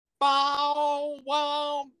no.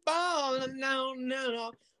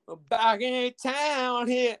 We're back in town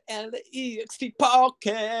here at the EXT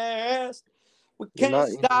podcast. We can't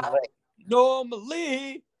stop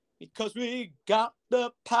normally because we got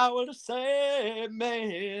the power to say,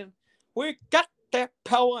 man. We got that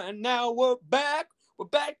power and now we're back. We're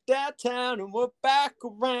back downtown and we're back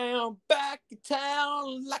around, back in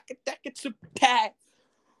town like a deck super pack.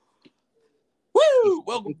 Woo!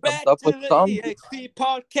 Welcome back to the EXP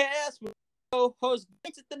podcast with co-host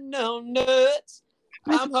Vincent the No Nuts.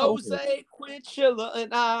 I'm Jose Quinchilla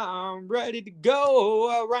and I'm ready to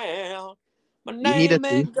go around. My name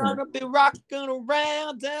ain't gonna be rocking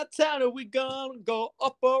around downtown and we gonna go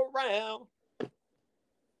up around.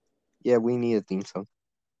 Yeah, we need a theme song.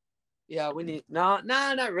 Yeah, we need not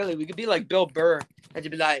really. We could be like Bill Burr and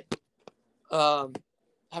just be like, I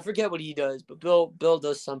forget what he does, but Bill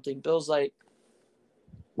does something. Bill's like,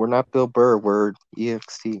 we're not Bill Burr, we're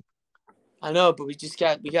EXT. I know, but we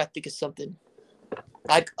got to think of something.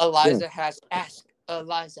 Like Eliza has ask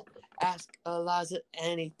Eliza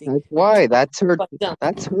anything. That's why. That's her thing.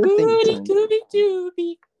 That's why.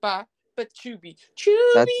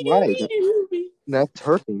 That's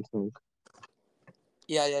her thing song.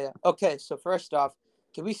 Yeah. Okay, so first off,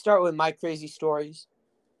 can we start with my crazy stories?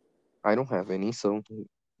 I don't have any, so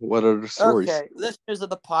what are the stories? Okay, listeners of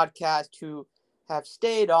the podcast who have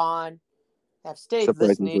stayed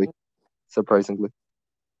listening. Surprisingly.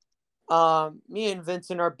 Me and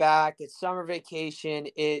Vincent are back. It's summer vacation.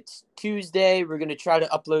 It's Tuesday. We're going to try to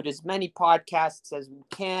upload as many podcasts as we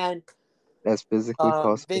can. As physically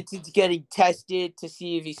possible. Vincent's getting tested to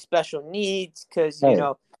see if he's special needs because, you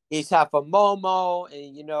know, he's half a Momo.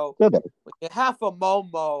 And, you know, when you're half a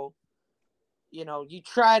Momo, you know, you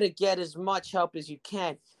try to get as much help as you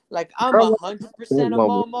can. Like, I'm 100% a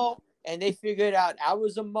Momo, and they figured out I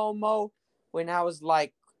was a Momo when I was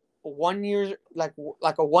like 1 year, like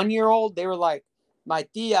a 1 year old. They were like, my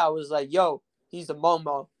tia was like, yo, he's a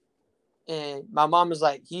Momo. And my mom was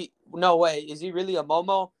like, no way, is he really a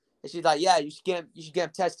Momo? And she's like, yeah, you should get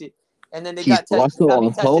him tested. And then they got tested.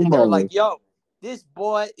 And they're like, yo, this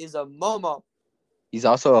boy is a Momo. He's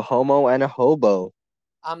also a homo and a hobo.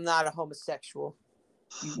 I'm not a homosexual.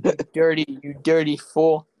 You dirty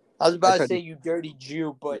fool. I was about to say you dirty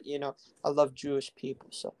Jew, but you know I love Jewish people.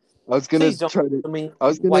 So I was gonna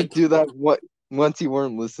do that. Once you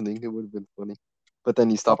weren't listening, it would have been funny, but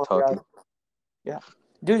then you stopped talking. Yeah,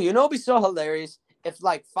 dude, you know it'd be so hilarious if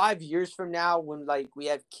like 5 years from now, when like we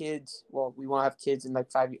have kids. Well, we won't have kids in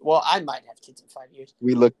like 5 years. Well, I might have kids in 5 years.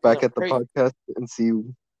 We look back at the podcast and see.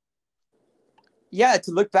 Yeah,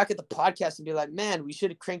 to look back at the podcast and be like, man, we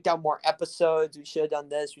should have cranked out more episodes. We should have done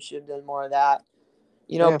this. We should have done more of that.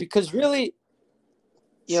 You know, because really,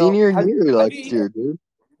 senior year last year, dude.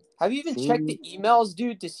 Have you even checked the emails,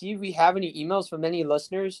 dude, to see if we have any emails from any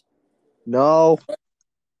listeners? No.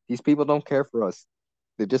 These people don't care for us.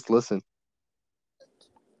 They just listen.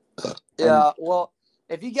 Yeah, well,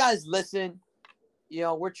 if you guys listen, you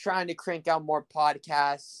know, we're trying to crank out more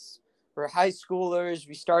podcasts. We're high schoolers.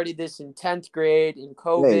 We started this in 10th grade in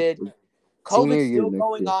COVID. COVID's still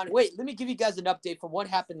going on. Wait, let me give you guys an update from what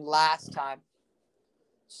happened last time.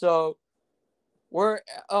 So we're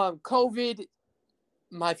COVID,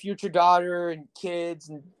 my future daughter and kids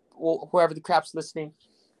and whoever the crap's listening.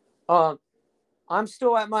 I'm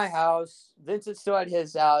still at my house. Vincent's still at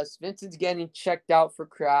his house. Vincent's getting checked out for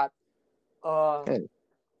crap. Hey,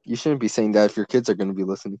 you shouldn't be saying that if your kids are going to be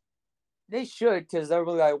listening. They should, because they'll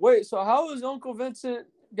be like, wait, so how is Uncle Vincent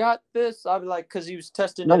got this? I'll be like, because he was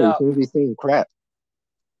testing it out. No, you shouldn't be saying crap.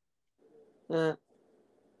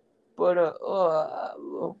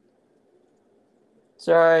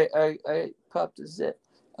 Sorry, I popped a zip.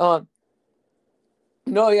 So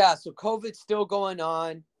COVID's still going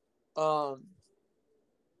on. The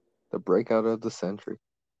breakout of the century.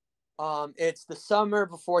 It's the summer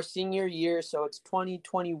before senior year, so it's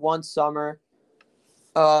 2021 summer.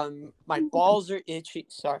 My balls are itchy.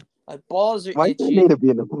 Sorry, my balls are itchy. Why do you need to be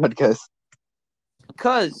in the podcast?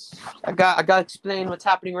 Because I got to explain what's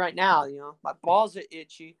happening right now. You know, my balls are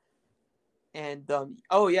itchy, and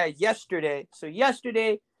yesterday. So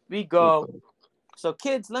yesterday we go. So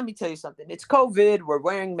kids, let me tell you something. It's COVID. We're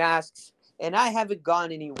wearing masks, and I haven't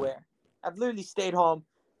gone anywhere. I've literally stayed home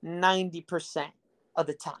 90% of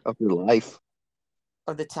the time. Of your life.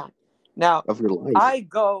 Of the time. Now, of your life. I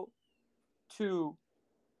go to.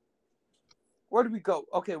 Where do we go?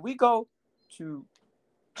 Okay, we go to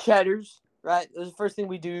Cheddar's, right? That's the first thing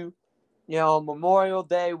we do. You know, Memorial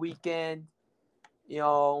Day weekend. You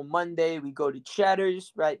know, Monday we go to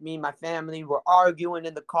Cheddar's, right? Me and my family, we're arguing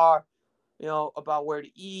in the car, you know, about where to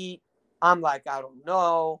eat. I'm like, I don't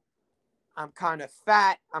know. I'm kind of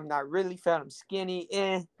fat. I'm not really fat. I'm skinny.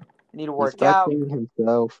 I need to He's work fat out. shaming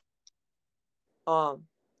himself. I'm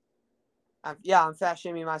fat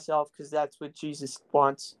shaming myself because that's what Jesus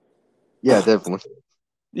wants. Yeah, definitely.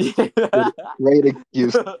 Yeah. Great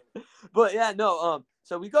excuse. But yeah, no.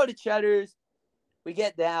 So we go to Cheddar's. We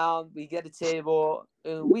get down. We get a table.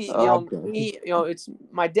 And it's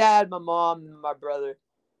my dad, my mom, and my brother.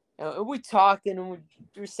 And we're talking and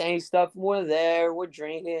we're saying stuff. And we're there. We're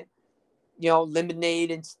drinking,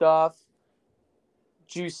 lemonade and stuff,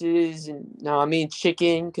 juices, and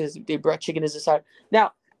chicken because they brought chicken as a side.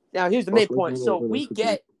 Now here's the main point. So we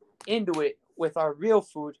get into it with our real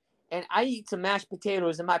food, and I eat some mashed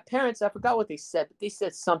potatoes. And my parents, I forgot what they said, but they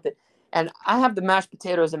said something. And I have the mashed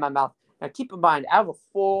potatoes in my mouth. Now keep in mind, I have a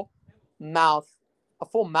full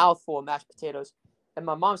mouthful of mashed potatoes. And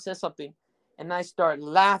my mom says something, and I start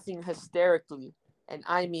laughing hysterically. And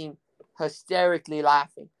I mean hysterically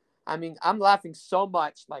laughing. I mean, I'm laughing so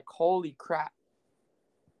much, like, holy crap.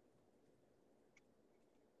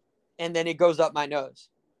 And then it goes up my nose.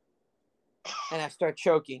 And I start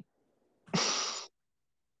choking.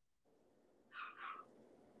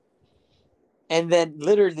 And then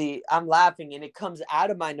literally I'm laughing and it comes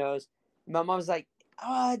out of my nose. My mom's like,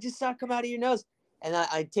 oh, it just saw it come out of your nose. And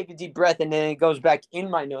I take a deep breath and then it goes back in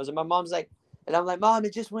my nose. And my mom's like, and I'm like, Mom,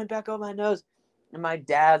 it just went back on my nose. And my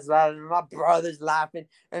dad's laughing, and my brother's laughing.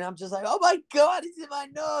 And I'm just like, oh my God, it's in my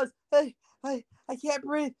nose. I can't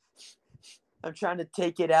breathe. I'm trying to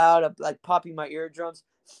take it out. I'm like popping my eardrums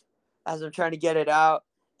as I'm trying to get it out.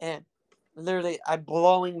 And literally, I'm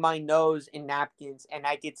blowing my nose in napkins, and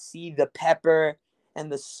I could see the pepper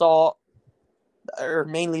and the salt, or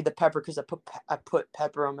mainly the pepper, because I put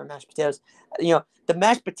pepper on my mashed potatoes. The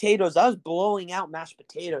mashed potatoes, I was blowing out mashed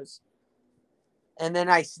potatoes, and then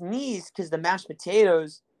I sneezed because the mashed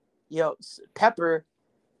potatoes, pepper,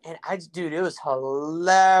 and dude, it was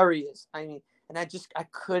hilarious. I mean, and I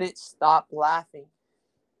couldn't stop laughing,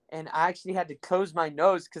 and I actually had to close my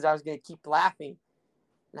nose because I was gonna keep laughing.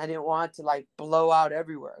 And I didn't want to like blow out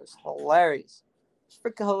everywhere. It was hilarious. It's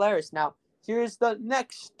freaking hilarious. Now, here's the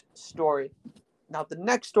next story. Now, the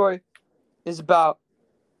next story is about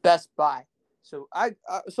Best Buy. So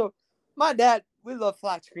so my dad, we love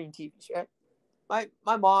flat screen TVs, right?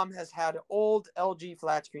 My mom has had an old LG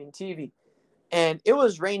flat screen TV, and it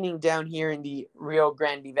was raining down here in the Rio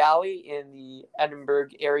Grande Valley in the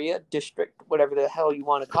Edinburgh area district, whatever the hell you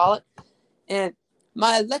want to call it, and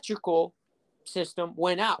my electrical system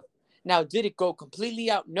went out. Now, did it go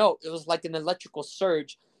completely out? No, it was like an electrical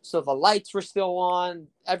surge. So the lights were still on,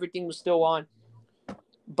 everything was still on.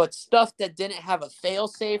 But stuff that didn't have a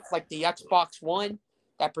fail-safe, like the Xbox One,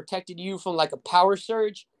 that protected you from like a power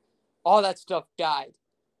surge, all that stuff died.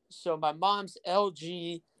 So my mom's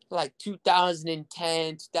LG, like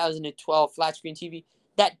 2010, 2012 flat screen TV,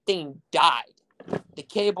 that thing died. The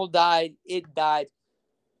cable died, it died.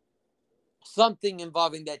 Something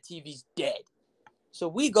involving that TV's dead. So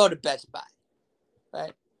we go to Best Buy,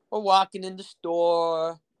 right? We're walking in the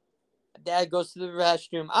store. My dad goes to the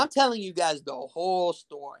restroom. I'm telling you guys the whole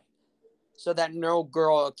story so that no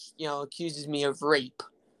girl, accuses me of rape.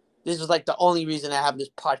 This is like the only reason I have this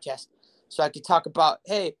podcast. So I could talk about,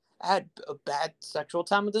 hey, I had a bad sexual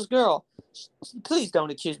time with this girl. Please don't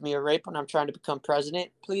accuse me of rape when I'm trying to become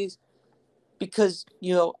president, please. Because,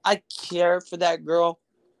 I care for that girl.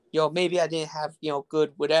 Maybe I didn't have,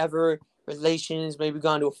 good whatever relations, maybe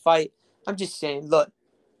gone to a fight. I'm just saying, look,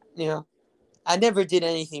 I never did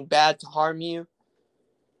anything bad to harm you.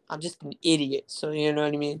 I'm just an idiot. So, you know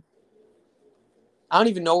what I mean? I don't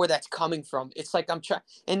even know where that's coming from. It's like I'm trying,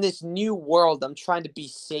 in this new world, I'm trying to be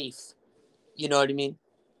safe. You know what I mean?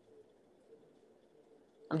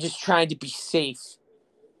 I'm just trying to be safe.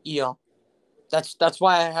 That's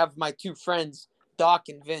why I have my two friends, Doc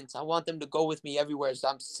and Vince. I want them to go with me everywhere so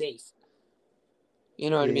I'm safe.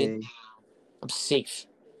 You know what I mean? I'm safe.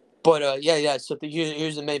 But yeah. So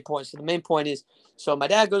here's the main point. So the main point is, so my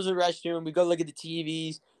dad goes to the restroom. We go look at the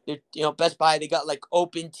TVs. Best Buy, they got like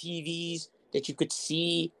open TVs that you could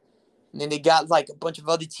see, and then they got like a bunch of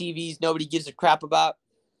other TVs nobody gives a crap about.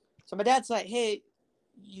 So my dad's like, "Hey,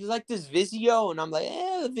 you like this Vizio?" And I'm like,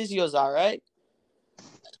 "The Vizio's all right.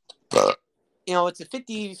 It's a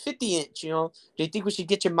 50 inch. Do you think we should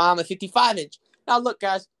get your mom a 55 inch?" Now look,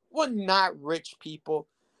 guys, we're not rich people,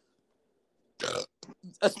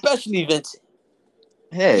 especially Vincent.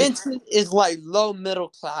 Hey. Vincent is like low middle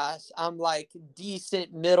class. I'm like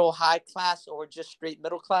decent middle high class or just straight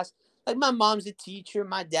middle class. Like my mom's a teacher,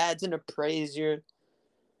 my dad's an appraiser.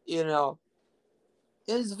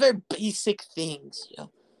 It's very basic things.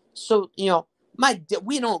 So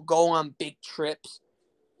we don't go on big trips.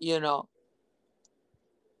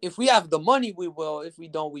 If we have the money, we will. If we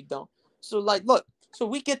don't, we don't. So like, look, so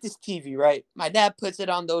we get this TV, right? My dad puts it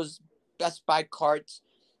on those Best Buy carts,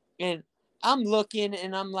 and I'm looking,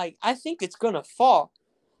 and I'm like, I think it's gonna fall.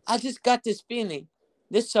 I just got this feeling,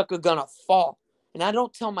 this sucker gonna fall. And I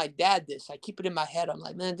don't tell my dad this. I keep it in my head. I'm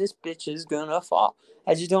like, man, this bitch is gonna fall.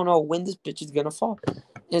 I just don't know when this bitch is gonna fall.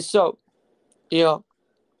 And so, you know,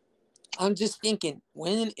 I'm just thinking,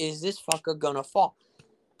 when is this fucker gonna fall?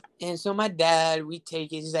 And so my dad, we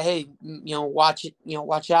take it. He's like, hey, watch it.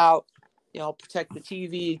 Watch out. Protect the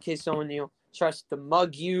TV in case someone, tries to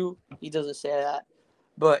mug you. He doesn't say that.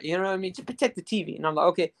 But, you know what I mean? To protect the TV. And I'm like,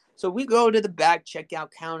 okay. So we go to the back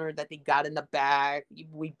checkout counter that they got in the back.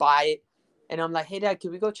 We buy it. And I'm like, hey, Dad,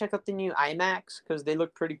 can we go check out the new iMacs? Because they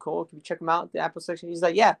look pretty cool. Can we check them out, the Apple section? He's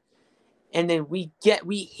like, yeah. And then we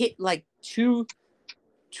hit like two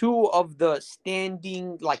of the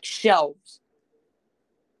standing like shelves.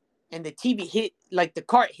 And the TV hit, like the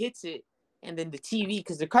cart hits it. And then the TV,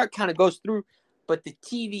 because the cart kind of goes through, but the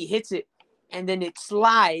TV hits it. And then it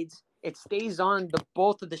slides. It stays on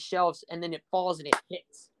both of the shelves. And then it falls and it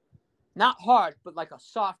hits. Not hard, but like a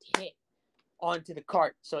soft hit onto the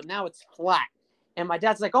cart. So now it's flat. And my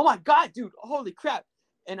dad's like, oh my God, dude, holy crap.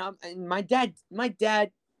 And my dad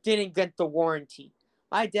didn't get the warranty.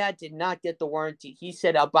 My dad did not get the warranty. He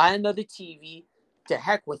said, I'll buy another TV. To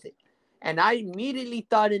heck with it. And I immediately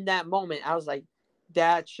thought in that moment, I was like,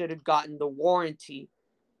 Dad should have gotten the warranty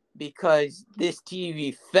because this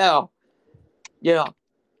TV fell.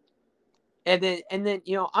 And then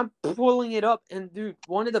I'm pulling it up, and dude,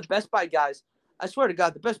 one of the Best Buy guys, I swear to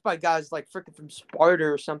God, the Best Buy guy is like freaking from Sparta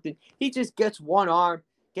or something. He just gets one arm,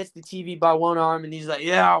 gets the TV by one arm, and he's like,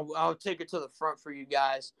 yeah, I'll take it to the front for you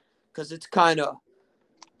guys because it kind of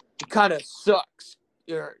sucks.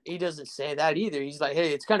 Or he doesn't say that either. He's like,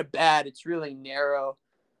 hey, it's kind of bad. It's really narrow.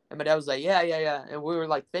 And my dad was like, yeah. And we were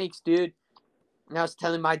like, thanks, dude. And I was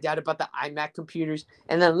telling my dad about the iMac computers.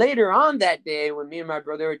 And then later on that day, when me and my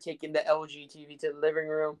brother were taking the LG TV to the living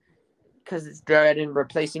room because it's dead and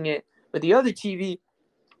replacing it with the other TV,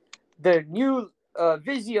 the new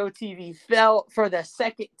Vizio TV fell for the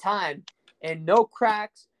second time. And no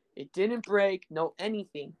cracks. It didn't break. No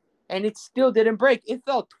anything. And it still didn't break. It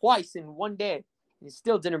fell twice in one day. And it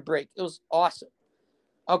still didn't break. It was awesome.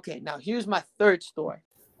 Okay, now here's my third story.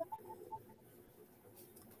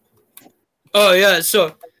 Oh, yeah.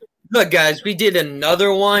 So, look, guys, we did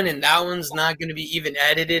another one, and that one's not going to be even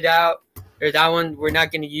edited out. Or that one, we're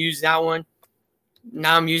not going to use that one.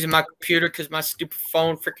 Now I'm using my computer because my stupid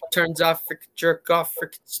phone freaking turns off, freaking jerk off,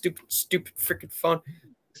 freaking stupid freaking phone.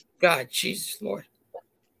 God, Jesus, Lord.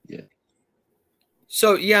 Yeah.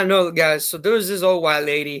 So, yeah, no, guys. So, there was this old white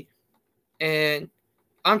lady, and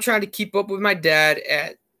I'm trying to keep up with my dad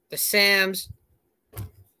at the Sam's.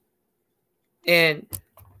 And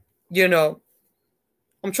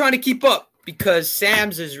I'm trying to keep up because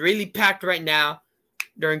Sam's is really packed right now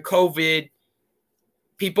during COVID.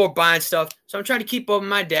 People are buying stuff. So I'm trying to keep up with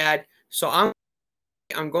my dad. So I'm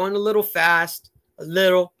going a little fast,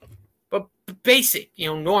 but basic,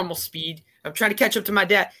 normal speed. I'm trying to catch up to my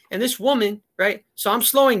dad. And this woman, right? So I'm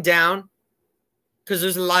slowing down because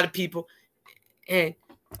there's a lot of people. But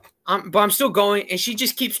I'm still going. And she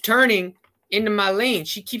just keeps turning into my lane.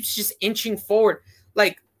 She keeps just inching forward.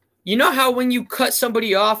 Like, you know how when you cut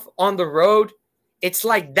somebody off on the road, it's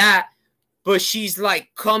like that, but she's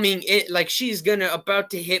like coming in, like she's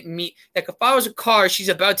about to hit me. Like if I was a car, she's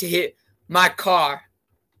about to hit my car.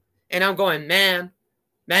 And I'm going, ma'am.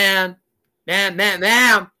 And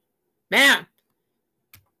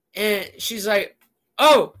she's like,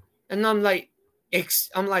 oh. And I'm like,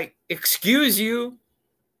 excuse you.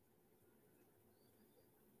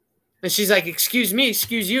 And she's like, excuse me,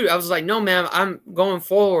 excuse you. I was like, no, ma'am, I'm going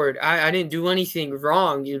forward. I didn't do anything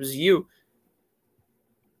wrong. It was you.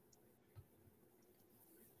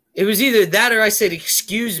 It was either that or I said,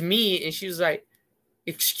 excuse me. And she was like,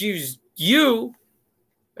 excuse you.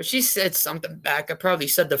 Or she said something back. I probably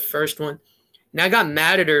said the first one. And I got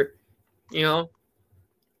mad at her.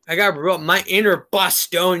 I got my inner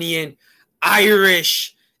Bostonian,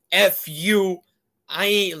 Irish, F-U. I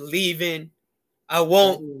ain't leaving. I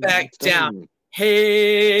won't back down.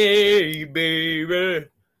 Hey, baby,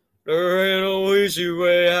 there ain't no easy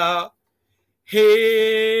way out.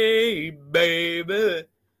 Hey, baby,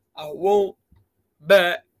 I won't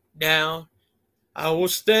back down. I will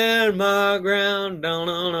stand my ground.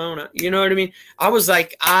 No. You know what I mean? I was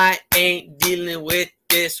like, I ain't dealing with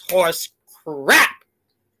this horse crap.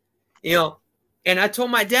 And I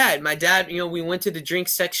told my dad, we went to the drink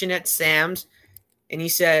section at Sam's, and he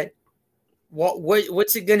said,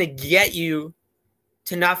 what's it gonna get you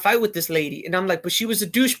to not fight with this lady. And I'm like, but she was a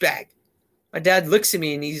douchebag. My dad looks at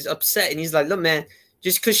me and he's upset. And he's like, look, man,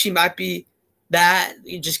 just because she might be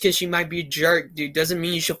just because she might be a jerk, dude, doesn't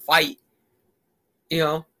mean you should fight. You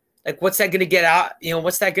know, like, what's that going to get out? You know,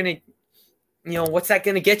 what's that going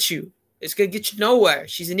to get you? It's going to get you nowhere.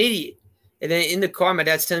 She's an idiot. And then in the car, my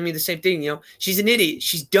dad's telling me the same thing. You know, she's an idiot.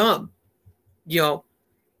 She's dumb. You know,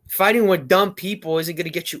 fighting with dumb people isn't going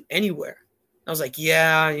to get you anywhere. I was like,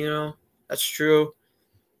 yeah, you know, that's true.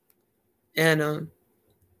 And,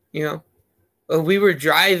 you know, we were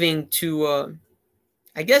driving to,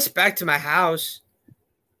 I guess, back to my house.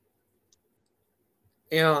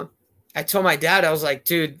 You know, I told my dad, I was like,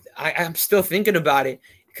 dude, I'm still thinking about it.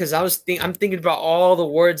 Because I'm thinking about all the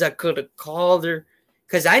words I could have called her.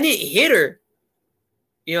 Because I didn't hit her.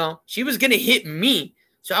 You know, she was going to hit me.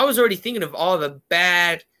 So I was already thinking of all the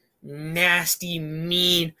bad, nasty,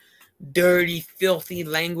 mean, dirty, filthy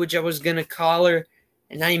language I was going to call her.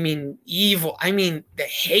 And I mean evil. I mean the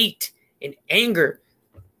hate and anger.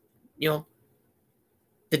 You know,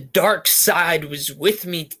 the dark side was with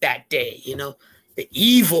me that day. You know, the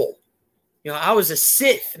evil. You know, I was a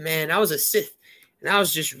Sith, man. I was a Sith. And I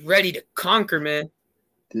was just ready to conquer, man.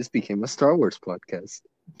 This became a Star Wars podcast.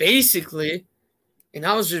 Basically. And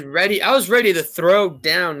I was just ready. I was ready to throw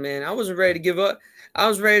down, man. I wasn't ready to give up. I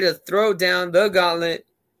was ready to throw down the gauntlet.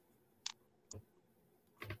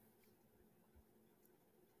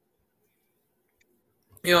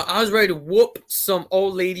 You know, I was ready to whoop some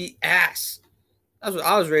old lady ass. That's what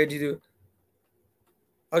I was ready to do.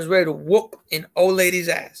 I was ready to whoop an old lady's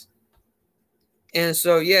ass. And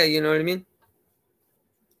so, yeah, you know what I mean?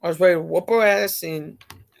 I was ready to whoop her ass, and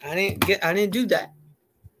I didn't do that.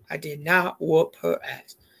 I did not whoop her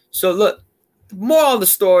ass. So look, the moral of the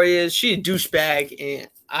story is she's a douchebag, and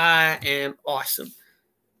I am awesome.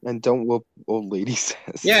 And don't whoop old ladies'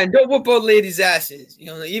 asses. Yeah, and don't whoop old ladies' asses. You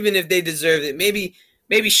know, even if they deserve it.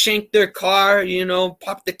 Maybe shank their car. You know,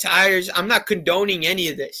 pop the tires. I'm not condoning any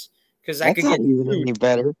of this because I could get even any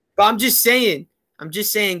better. But I'm just saying,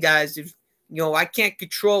 guys. If you know, I can't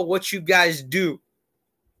control what you guys do.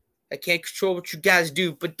 I can't control what you guys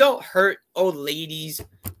do, but don't hurt old ladies.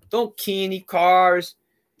 Don't key any cars.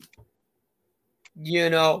 You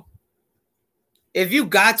know, if you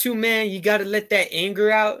got to, man, you got to let that anger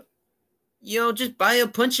out. You know, just buy a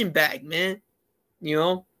punching bag, man. You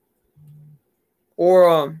know,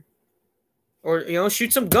 or you know,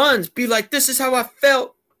 shoot some guns. Be like, this is how I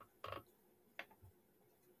felt.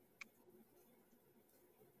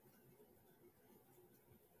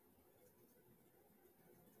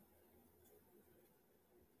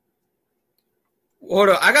 Hold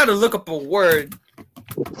on, I gotta look up a word.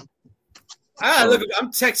 I'm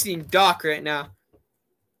texting Doc right now,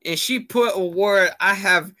 and she put a word. I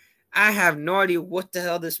have no idea what the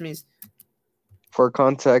hell this means. For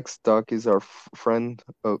context, Doc is our friend,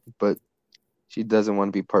 but she doesn't want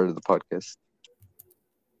to be part of the podcast.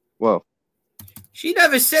 Well, she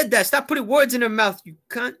never said that. Stop putting words in her mouth, you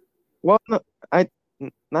cunt. Well, no,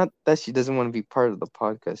 not that she doesn't want to be part of the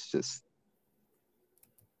podcast. Just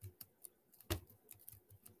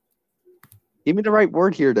give me the right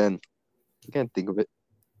word here, then. I can't think of it.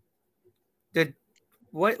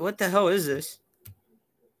 What the hell is this?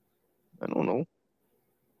 I don't know.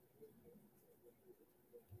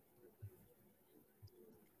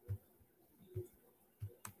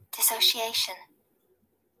 Dissociation.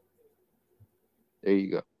 There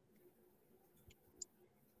you go.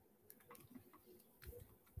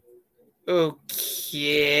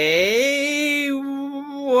 Okay,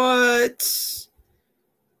 what's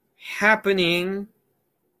happening?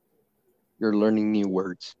 You're learning new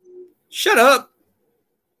words. Shut up.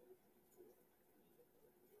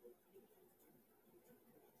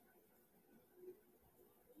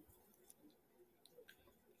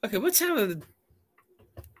 Okay, what's happening?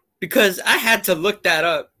 Because I had to look that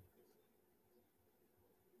up.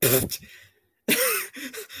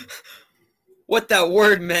 What that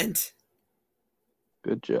word meant.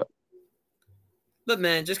 Good job. Look,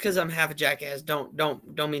 man, just because I'm half a jackass, don't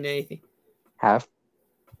mean anything. Half?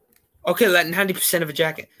 Okay, like 90% of a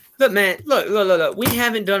jackass. Look, man, look. We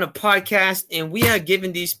haven't done a podcast, and we are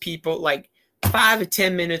giving these people like 5 or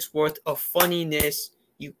 10 minutes worth of funniness,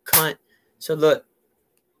 you cunt. So look,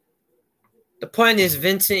 the point is,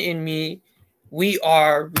 Vincent and me, we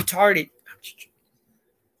are retarded.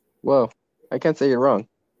 Well, I can't say you're wrong.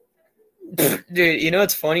 Dude, you know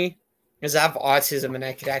what's funny? Because I have autism and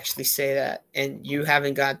I could actually say that. And you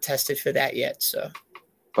haven't gotten tested for that yet, so.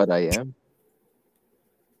 But I am.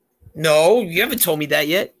 No, you haven't told me that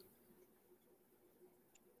yet.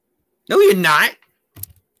 No, you're not.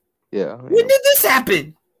 Yeah. When did this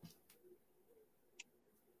happen?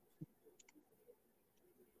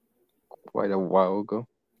 quite a while ago.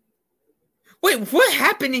 Wait, what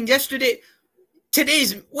happened yesterday? Today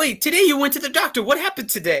you went to the doctor. What happened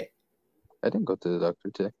today? I didn't go to the doctor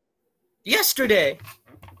today. Yesterday.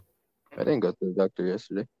 I didn't go to the doctor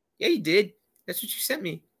yesterday. Yeah, you did. That's what you sent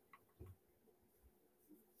me.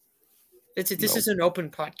 This is an open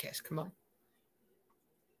podcast. Come on.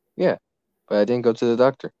 Yeah, but I didn't go to the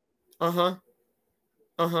doctor. Uh-huh.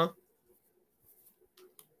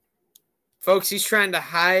 Folks, he's trying to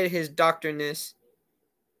hide his doctorness.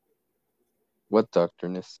 What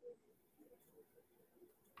doctorness?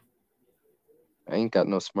 I ain't got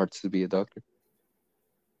no smarts to be a doctor.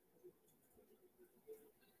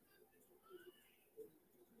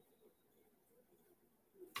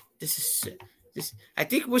 I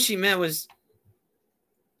think what she meant was,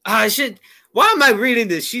 why am I reading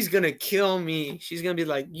this? She's gonna kill me. She's gonna be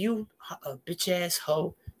like, you a bitch ass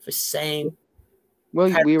hoe for saying.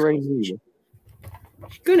 Well, we already knew you.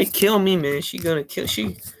 She's gonna kill me, man. She's gonna kill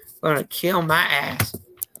my ass.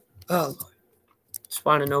 Oh Lord. Just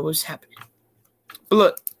wanna know what's happening.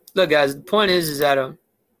 But look guys, the point is that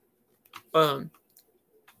don't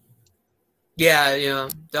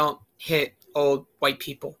hit old white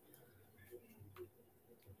people.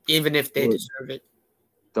 Even if they deserve it.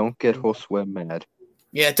 Don't get Josue mad.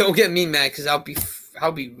 Yeah, don't get me mad because I'll be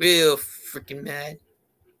real freaking mad.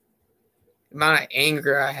 The amount of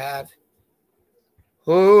anger I have.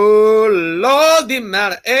 Oh Lord, the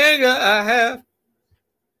amount of anger I have.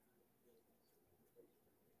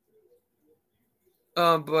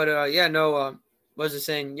 What was it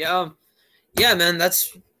saying? Yeah, man,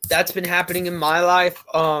 that's been happening in my life.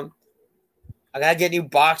 I gotta get new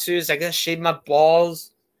boxers. I gotta shave my balls.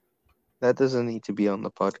 That doesn't need to be on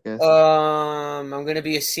the podcast. I'm gonna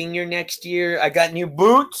be a senior next year. I got new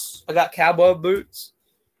boots. I got cowboy boots.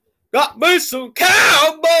 Got me some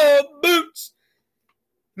cowboy boots.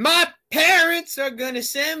 My parents are gonna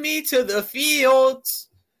send me to the fields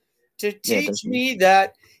to teach me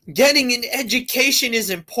that getting an education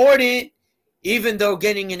is important, even though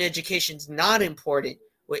getting an education is not important.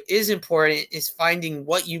 What is important is finding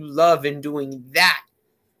what you love and doing that.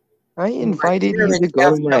 I invited you to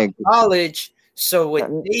go to my college, so what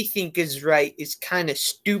they think is right is kind of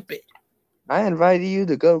stupid. I invited you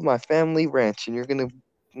to go to my family ranch, and you're gonna.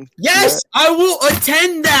 Yes, I will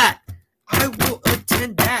attend that. I will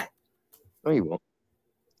attend that. No, you won't.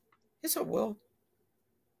 Yes, I will.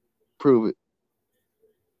 Prove it.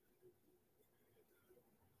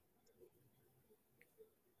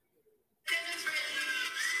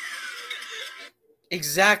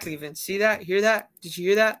 Exactly, Vince. See that? Hear that? Did you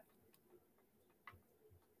hear that?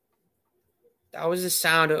 That was the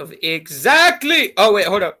sound of exactly. Oh, wait,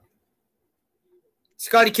 hold up.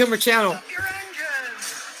 Scotty Kilmer channel. Your engine.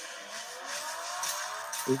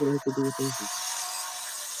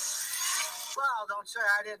 Well, don't say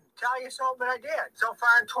I didn't tell you so, but I did. So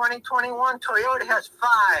far in 2021, Toyota has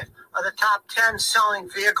 5 of the top 10 selling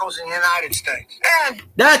vehicles in the United States. And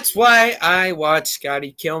that's why I watch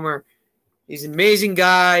Scotty Kilmer. He's an amazing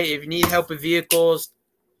guy. If you need help with vehicles,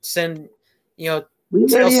 send, we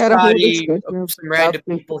already had a whole discussion some random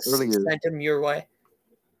people earlier. Send them your way.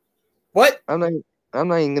 What? I'm not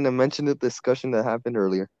even gonna mention the discussion that happened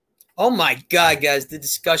earlier. Oh my God, guys, the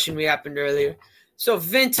discussion we happened earlier. So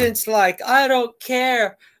Vincent's like, I don't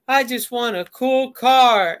care. I just want a cool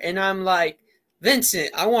car. And I'm like,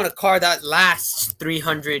 Vincent, I want a car that lasts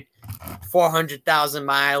 300, 400,000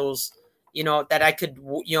 miles, that I could,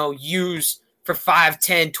 use for 5,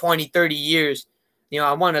 10, 20, 30 years.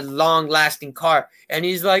 I want a long-lasting car. And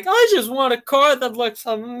he's like, I just want a car that looks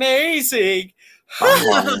amazing.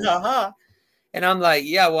 And I'm like,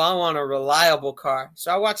 yeah, well, I want a reliable car. So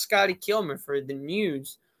I watched Scotty Kilmer for the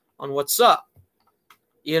news on what's up.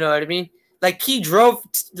 You know what I mean? Like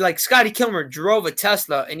Scotty Kilmer drove a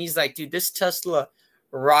Tesla, and he's like, dude, this Tesla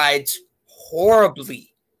rides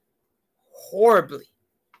horribly. Horribly.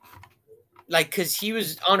 Like, because he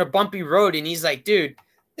was on a bumpy road, and he's like, dude,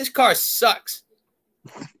 this car sucks.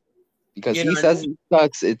 Because he says it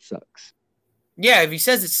sucks, it sucks. Yeah, if he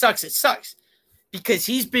says it sucks, it sucks. Because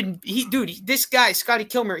this guy, Scotty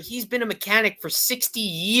Kilmer, he's been a mechanic for 60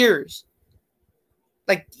 years.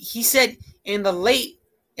 Like he said in the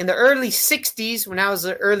early 60s, when I was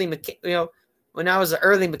an early mechanic,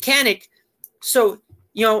 so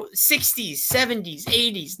 60s, 70s,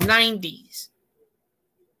 80s, 90s,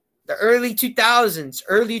 the early 2000s,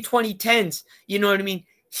 early 2010s, you know what I mean?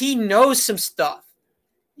 He knows some stuff.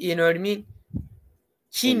 You know what I mean?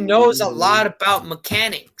 He knows a lot about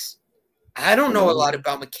mechanics. I don't know a lot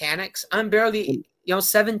about mechanics. I'm barely,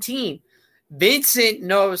 17. Vincent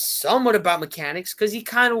knows somewhat about mechanics because he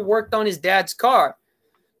kind of worked on his dad's car,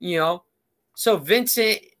 So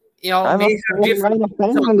Vincent, I have a may have whole different line of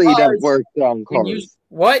views on family that cars works on than you. cars.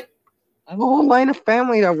 What? I have a whole line of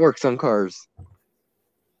family that works on cars.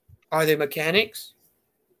 Are they mechanics?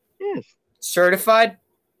 Yes. Certified?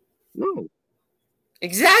 No.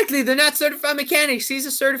 Exactly. They're not certified mechanics. He's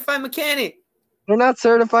a certified mechanic. They're not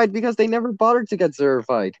certified because they never bothered to get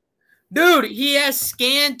certified. Dude, he has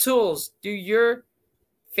scan tools. Do your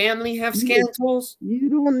family have scan tools? You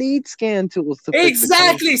don't need scan tools to fix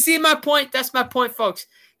Exactly. See my point? That's my point, folks.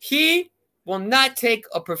 He will not take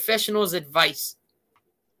a professional's advice.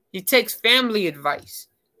 He takes family advice.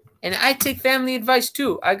 And I take family advice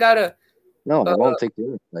too. I got a No, I won't take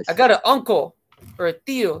your advice. I got an uncle or a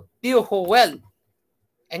Tío Joel.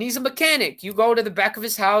 And he's a mechanic. You go to the back of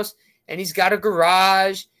his house and he's got a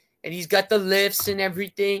garage and he's got the lifts and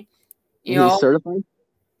everything. You know, he's certified?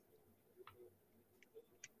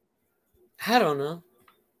 I don't know.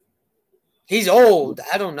 He's old.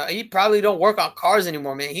 I don't know. He probably don't work on cars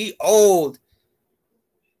anymore, man. He old.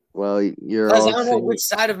 Well, you're I all don't know which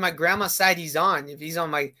side of my grandma's side he's on. If he's on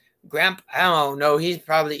my I don't know.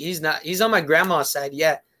 He's not. He's on my grandma's side,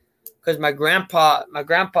 yeah. Because my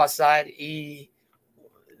grandpa's side, they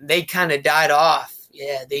kind of died off.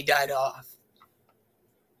 Yeah, they died off.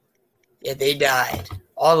 Yeah, they died.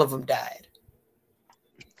 All of them died.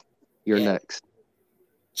 You're next.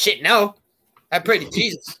 Shit, no. I pray to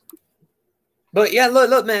Jesus. But yeah,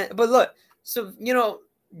 look, man. But look. So,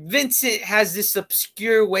 Vincent has this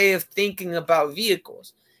obscure way of thinking about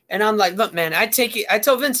vehicles. And I'm like, look, man, I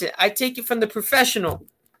tell Vincent, I take it from the professional.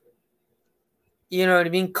 You know what I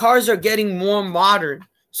mean? Cars are getting more modern.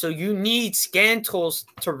 So you need scan tools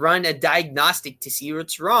to run a diagnostic to see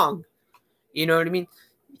what's wrong. You know what I mean?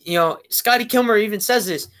 Scotty Kilmer even says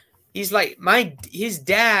this. He's like, his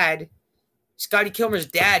dad, Scotty Kilmer's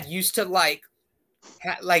dad used to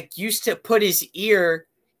used to put his ear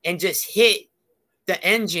and just hit the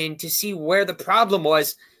engine to see where the problem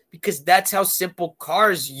was, because that's how simple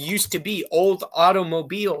cars used to be, old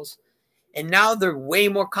automobiles. And now they're way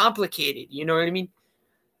more complicated. You know what I mean?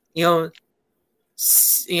 A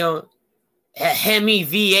Hemi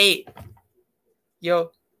V8,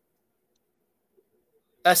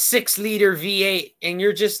 a 6-liter V8, and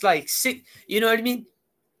you're just like, you know what I mean?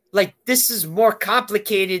 Like, this is more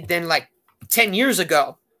complicated than like 10 years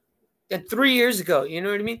ago, than 3 years ago. You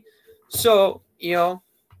know what I mean? So,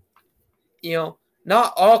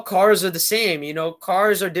 not all cars are the same.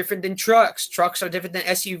 Cars are different than trucks. Trucks are different than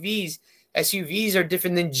SUVs. SUVs are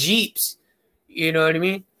different than Jeeps. You know what I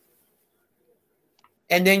mean?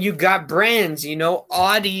 And then you got brands,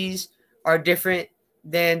 Audis are different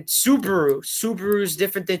than Subaru. Subaru is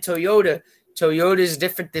different than Toyota. Toyota is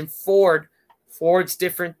different than Ford. Ford's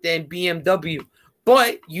different than BMW.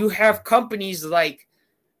 But you have companies like,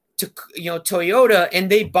 Toyota, and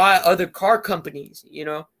they buy other car companies,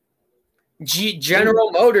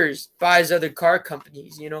 General Motors buys other car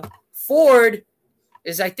companies, Ford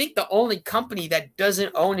is, I think, the only company that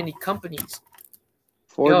doesn't own any companies.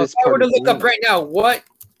 Ford if I were to look up right now, what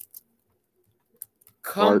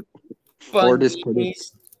companies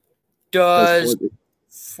does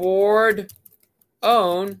Ford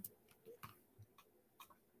own?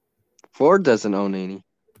 Ford doesn't own any,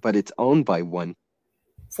 but it's owned by one.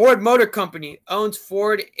 Ford Motor Company owns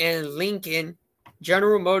Ford and Lincoln.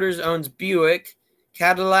 General Motors owns Buick,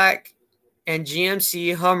 Cadillac, and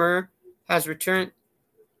GMC. Hummer has returned.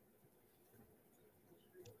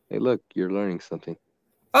 Hey, look, you're learning something.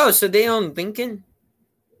 Oh, so they own Lincoln?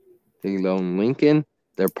 They own Lincoln.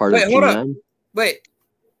 They're part of GM. Wait.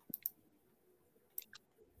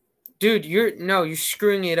 Dude, you're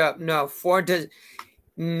screwing it up. No, Ford does.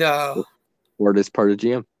 No. Ford is part of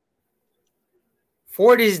GM.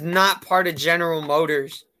 Ford is not part of General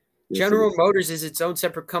Motors. Yes, General Motors is its own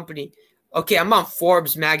separate company. Okay, I'm on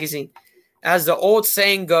Forbes magazine. As the old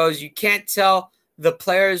saying goes, you can't tell the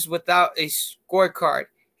players without a scorecard.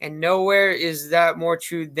 And nowhere is that more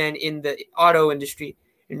true than in the auto industry.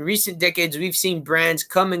 In recent decades, we've seen brands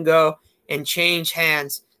come and go and change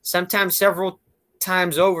hands, sometimes several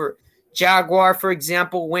times over. Jaguar, for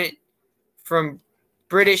example, went from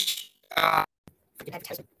British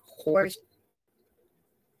horse.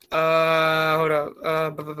 Hold up.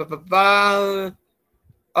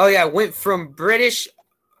 Oh yeah, went from British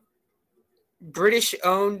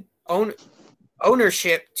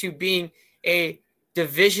ownership to being a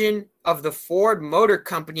division of the Ford Motor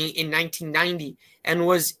Company in 1990, and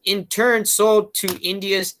was in turn sold to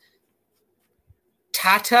India's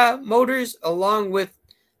Tata Motors along with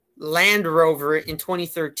Land Rover in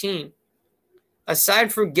 2013.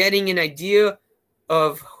 Aside from getting an idea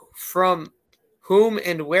of from whom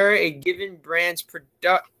and where a given brand's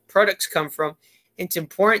products come from. It's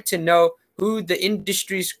important to know who the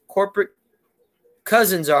industry's corporate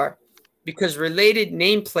cousins are, because related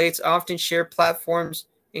nameplates often share platforms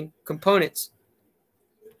and components.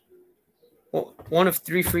 Well, one of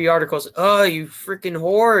 3 free articles. Oh, you freaking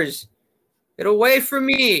whores. Get away from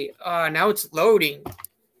me. Now it's loading.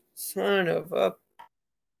 Son of a...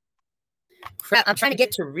 Crap, I'm trying to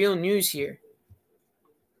get to real news here.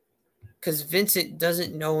 Because Vincent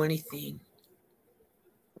doesn't know anything.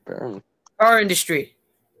 Apparently. Car industry.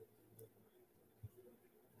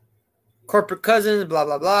 Corporate cousins, blah,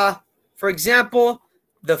 blah, blah. For example,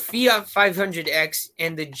 the Fiat 500X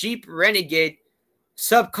and the Jeep Renegade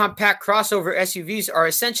subcompact crossover SUVs are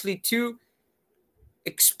essentially 2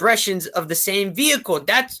 expressions of the same vehicle.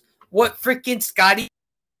 That's what freaking Scotty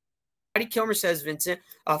Kilmer says, Vincent.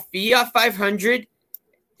 A Fiat 500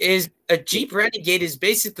 is a Jeep Renegade is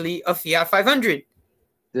basically a Fiat 500.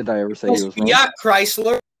 Did I ever say he was wrong? Fiat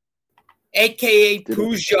Chrysler, aka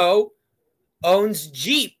Peugeot, owns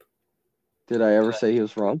Jeep. Did I ever say he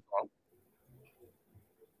was wrong?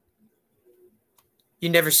 You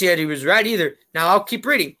never said he was right either. Now I'll keep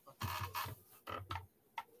reading.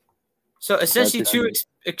 So essentially 2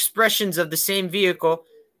 expressions of the same vehicle,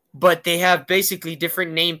 but they have basically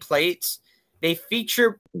different nameplates. They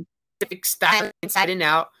feature specific style inside and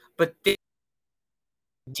out, but they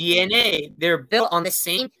DNA. They're built on the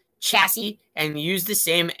same chassis and use the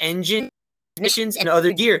same engine, transmissions, and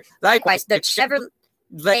other gear. Likewise, the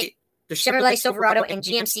Chevrolet Silverado and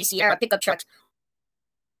GMC Sierra pickup trucks are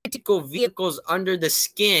identical vehicles under the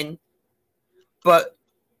skin, but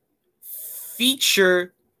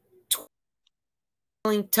feature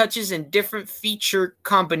touches and different feature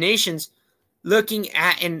combinations. Looking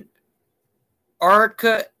at an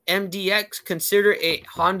Arca MDX, consider a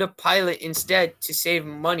Honda Pilot instead to save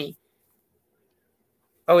money.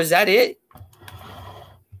 Oh, is that it?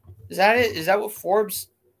 Is that it? Is that what Forbes...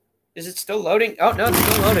 Is it still loading? Oh, no, it's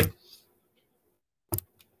still loading.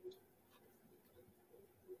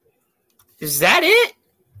 Is that it?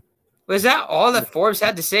 Was that all that Forbes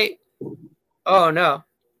had to say? Oh, no.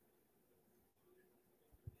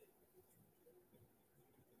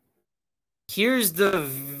 Here's the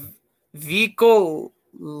vehicle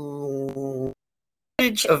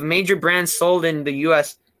of major brands sold in the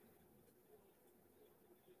U.S.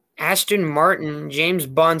 Aston Martin, James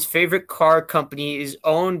Bond's favorite car company, is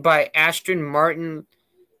owned by Aston Martin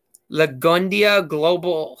Lagundia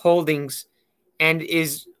Global Holdings and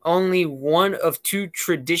is only one of 2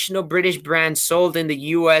 traditional British brands sold in the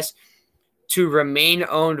U.S. to remain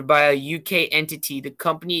owned by a UK entity. The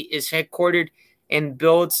company is headquartered and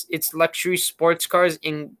builds its luxury sports cars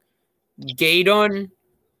in Gaydon,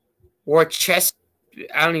 Worcestershire,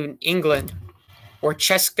 England.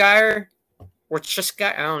 Worcestershire, I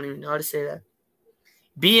don't even know how to say that.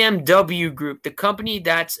 BMW Group, the company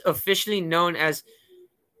that's officially known as...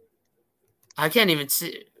 I can't even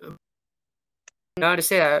know how to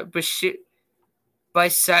say that, but I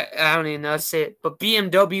don't even know how to say it. But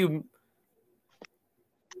BMW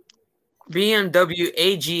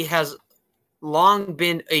AG has long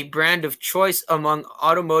been a brand of choice among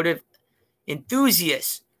automotive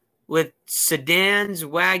enthusiasts, with sedans,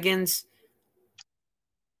 wagons,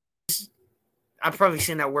 I'm probably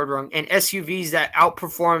saying that word wrong, and SUVs that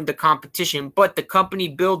outperform the competition. But the company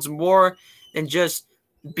builds more than just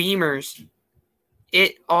Beamers.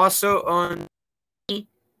 It also owns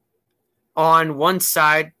on one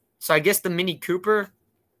side, so I guess the Mini Cooper.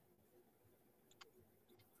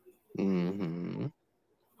 Mm-hmm.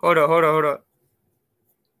 Hold on.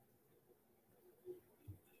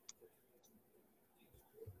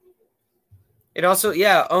 It also,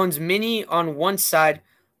 owns Mini on one side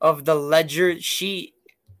of the ledger sheet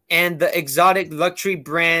and the exotic luxury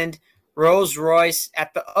brand Rolls-Royce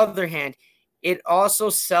at the other hand. It also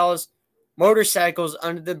sells motorcycles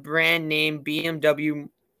under the brand name BMW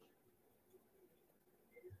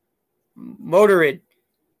Motorrad.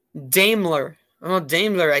 Daimler,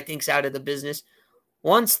 I think, is out of the business.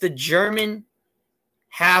 Once the German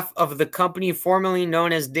half of the company formerly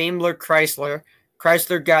known as Daimler Chrysler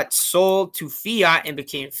got sold to Fiat and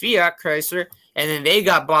became Fiat Chrysler, and then they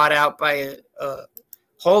got bought out by a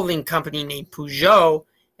holding company named Peugeot,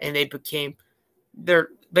 and they became their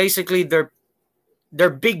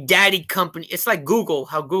big daddy company. It's like Google,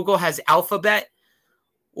 how Google has Alphabet.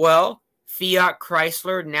 Well, Fiat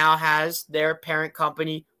Chrysler now has their parent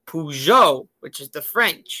company Peugeot, which is the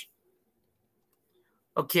French.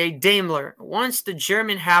 Okay, Daimler. Once the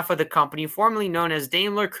German half of the company, formerly known as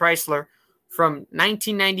Daimler Chrysler, from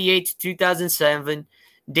 1998 to 2007,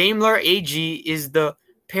 Daimler AG is the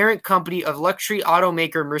parent company of luxury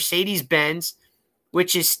automaker Mercedes-Benz,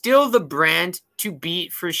 which is still the brand to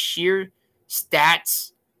beat for sheer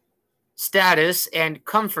status and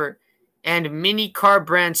comfort, and mini car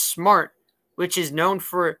brand Smart, which is known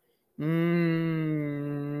for neither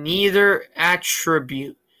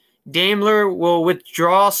attribute. Daimler will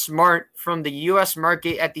withdraw Smart from the U.S.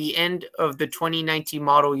 market at the end of the 2019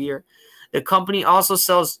 model year. The company also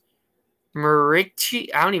sells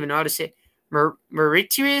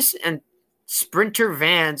Meritorious and Sprinter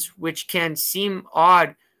vans, which can seem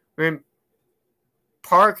odd when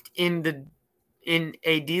parked in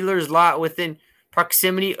a dealer's lot within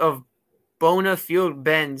proximity of Bonafide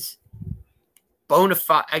Benz.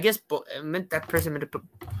 Bonafide, I guess I meant that person meant to put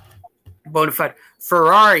Bonafide.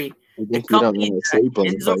 Ferrari, the company that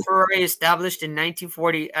Enzo Ferrari established in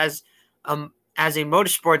 1940 as a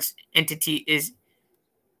motorsports entity, is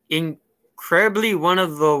incredibly one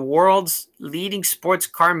of the world's leading sports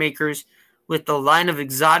car makers, with a line of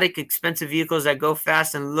exotic, expensive vehicles that go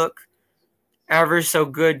fast and look ever so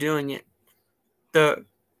good doing it. The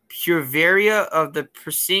Purvaria of the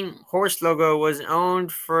Persing horse logo was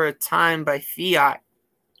owned for a time by Fiat.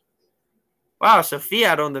 Wow, so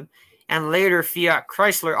Fiat owned them. And later Fiat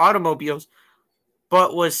Chrysler Automobiles,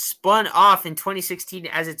 but was spun off in 2016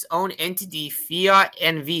 as its own entity, Fiat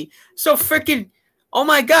NV. So freaking, oh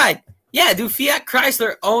my God. Yeah, dude, Fiat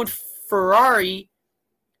Chrysler owned Ferrari,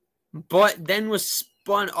 but then was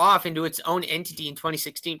spun off into its own entity in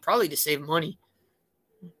 2016, probably to save money.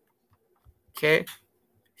 Okay.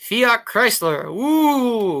 Fiat Chrysler.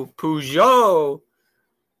 Ooh, Peugeot.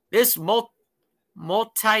 This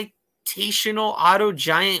multitational auto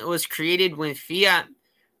giant was created when Fiat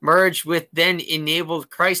merged with then-enabled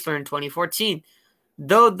Chrysler in 2014.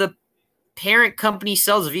 Though the parent company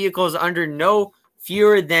sells vehicles under no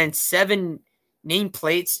fewer than 7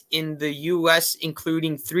 nameplates in the U.S.,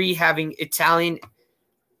 including 3 having Italian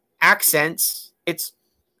accents, its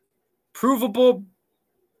provable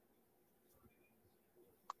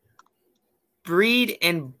bread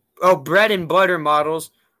and butter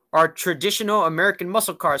models are traditional American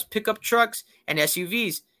muscle cars, pickup trucks, and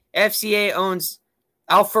SUVs. FCA owns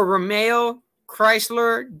Alfa Romeo,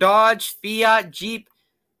 Chrysler, Dodge, Fiat, Jeep,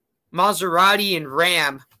 Maserati, and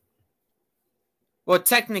Ram. Well,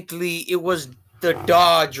 technically, it was the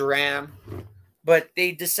Dodge Ram, but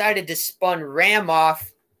they decided to spun Ram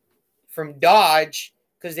off from Dodge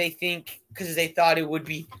because they thought it would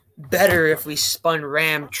be better if we spun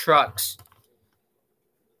Ram trucks.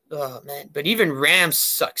 Oh, man. But even Ram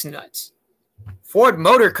sucks nuts. Ford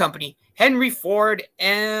Motor Company. Henry Ford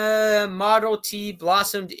and Model T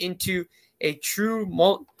blossomed into a true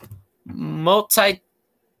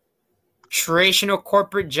multi-generational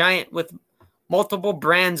corporate giant with multiple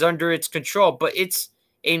brands under its control, but it's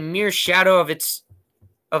a mere shadow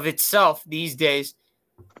of itself these days,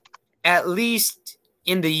 at least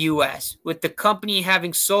in the U.S., with the company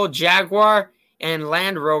having sold Jaguar and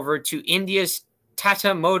Land Rover to India's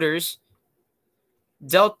Tata Motors,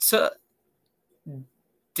 dealt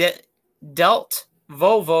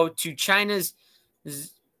Volvo to China's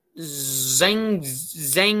Zhengyi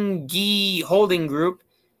Holding Group,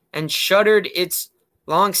 and shuttered its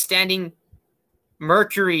long-standing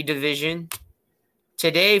Mercury division.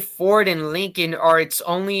 Today, Ford and Lincoln are its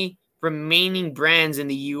only remaining brands in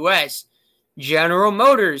the U.S. General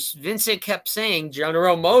Motors. Vincent kept saying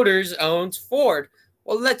General Motors owns Ford.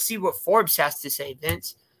 Well, let's see what Forbes has to say,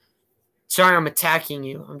 Vince. Sorry, I'm attacking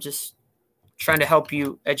you. I'm just trying to help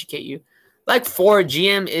you, educate you. Like Ford,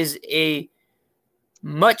 GM is a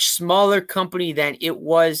much smaller company than it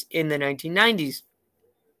was in the 1990s.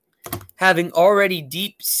 Having already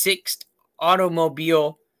deep-sixed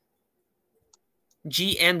automobile,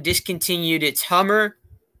 GM discontinued its Hummer.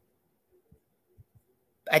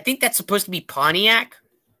 I think that's supposed to be Pontiac.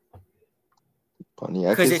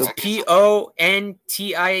 Pontiac because it's Pontiac.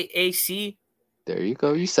 There you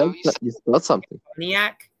go. You spelled something.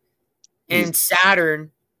 Pontiac and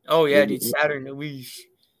Saturn. Oh yeah, dude, Saturn.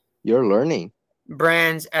 You're learning.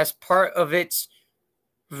 Brands as part of its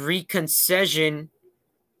reorganization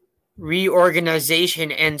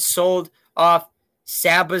and sold off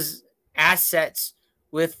Saba's assets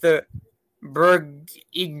with the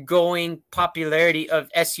burgeoning popularity of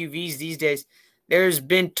SUVs these days. There's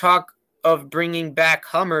been talk of bringing back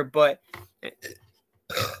Hummer, but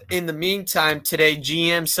in the meantime, today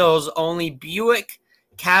GM sells only Buick,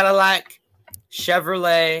 Cadillac,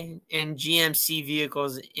 Chevrolet, and GMC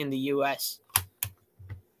vehicles in the U.S.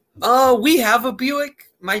 We have a Buick.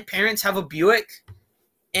 My parents have a Buick,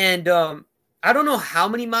 and I don't know how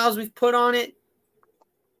many miles we've put on it,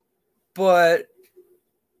 but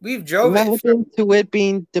we've drove it. To it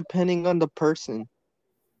being depending on the person.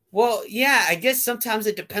 Well, yeah, I guess sometimes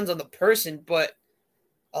it depends on the person, but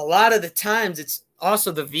a lot of the times it's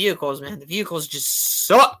also the vehicles, man. The vehicles just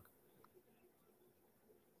suck.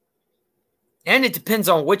 And it depends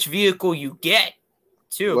on which vehicle you get,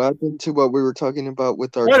 too. What happened to what we were talking about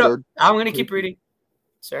with our Hold up. third? I'm going to keep reading.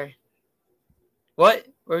 Sorry. What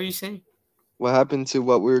were you saying? What happened to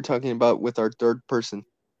what we were talking about with our third person?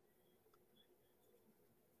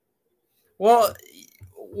 Well,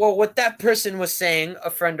 what that person was saying,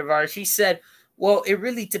 a friend of ours, he said, well, it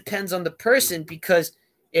really depends on the person, because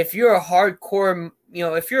if you're a hardcore,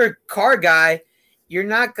 if you're a car guy, you're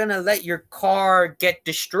not going to let your car get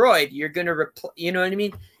destroyed. You're going to, you know what I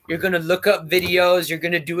mean? You're going to look up videos. You're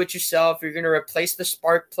going to do it yourself. You're going to replace the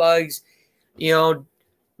spark plugs,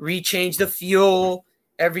 rechange the fuel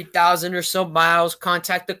every 1,000 or so miles,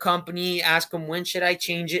 contact the company, ask them, when should I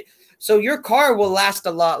change it? So your car will last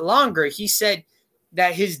a lot longer. He said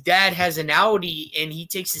that his dad has an Audi, and he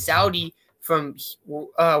takes his Audi from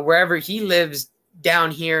wherever he lives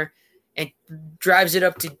down here and drives it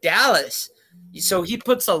up to Dallas. So he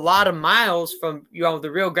puts a lot of miles from, the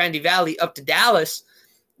Rio Grande Valley up to Dallas,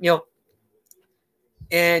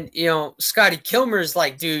 and, Scotty Kilmer's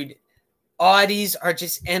like, dude, Audis are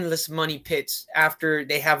just endless money pits after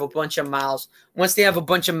they have a bunch of miles. Once they have a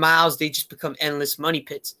bunch of miles, they just become endless money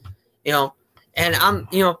pits, and I'm,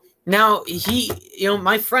 now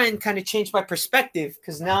my friend kind of changed my perspective,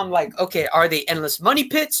 because now I'm like, okay, are they endless money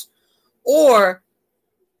pits, or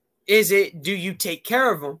is it, do you take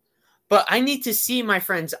care of them? But I need to see my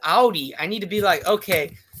friend's Audi. I need to be like,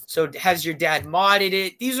 okay, so has your dad modded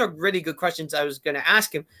it? These are really good questions I was going to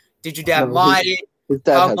ask him. Did your dad mod it?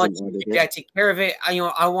 How much did your dad take care of it?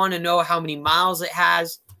 I want to know how many miles it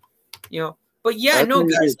has, But yeah, no,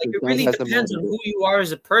 guys, like, it really depends on who you are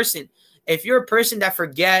as a person. If you're a person that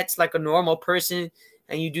forgets, like a normal person,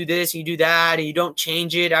 and you do this and you do that and you don't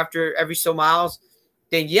change it after every so miles,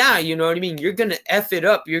 then yeah, you know what I mean? You're going to F it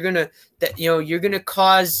up. You're going to, you're going to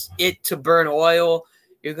cause it to burn oil.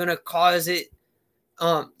 You're going to cause it,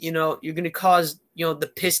 you're going to cause,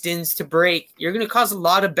 the pistons to break. You're going to cause a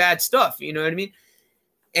lot of bad stuff. You know what I mean?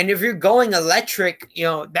 And if you're going electric,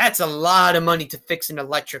 that's a lot of money to fix an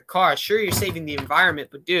electric car. Sure, you're saving the environment,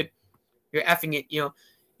 but dude, you're effing it.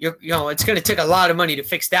 It's going to take a lot of money to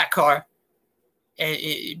fix that car.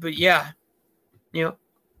 But yeah,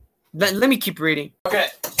 let me keep reading. Okay,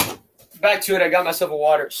 back to it. I got myself a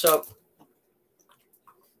water. So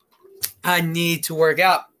I need to work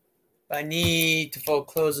out. I need to fold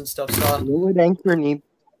clothes and stuff. So what Anchor need?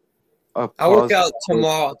 I work out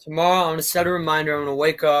tomorrow. Tomorrow, I'm going to set a reminder. I'm going to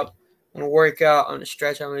wake up. I'm going to work out. I'm going to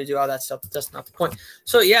stretch. I'm going to do all that stuff. But that's not the point.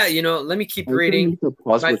 So, yeah, let me keep reading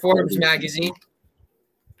my Forbes magazine.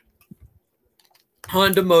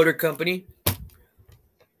 Honda Motor Company.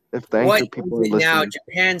 If the Anchor people are listening. Now,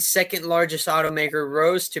 Japan's second largest automaker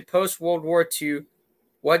rose to post-World War II.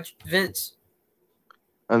 What, Vince?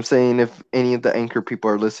 I'm saying if any of the Anchor people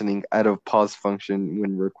are listening, add a pause function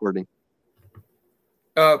when recording.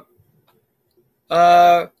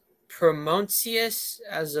 Promoncius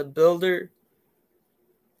as a builder.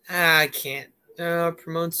 I can't. I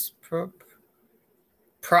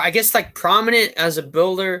guess like prominent as a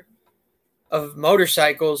builder of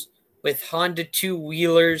motorcycles, with Honda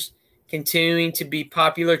two-wheelers continuing to be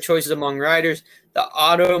popular choices among riders. The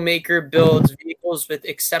automaker builds vehicles with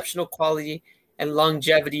exceptional quality and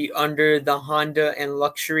longevity under the Honda and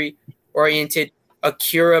luxury-oriented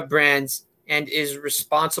Acura brands, and is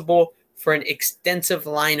responsible for an extensive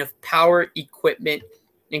line of power equipment,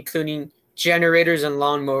 including generators and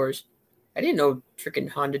lawnmowers. I didn't know freaking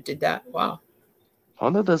Honda did that. Wow.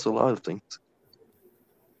 Honda does a lot of things.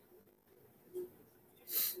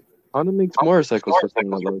 Honda makes motorcycles for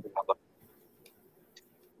some reason.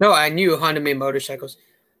 No, I knew Honda made motorcycles.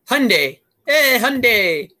 Hyundai. Hey,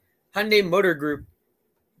 Hyundai. Hyundai Motor Group.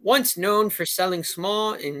 Once known for selling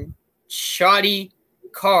small and shoddy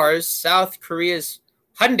cars, South Korea's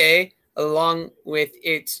Hyundai, along with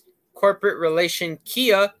its corporate relation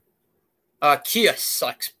Kia, Kia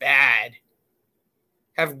sucks bad,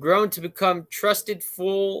 have grown to become trusted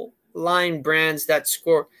full-line brands that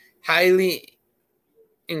score highly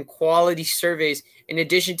in quality surveys. In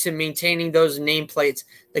addition to maintaining those nameplates,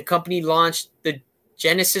 the company launched the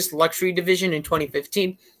Genesis Luxury Division in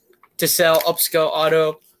 2015 to sell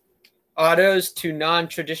upscale autos to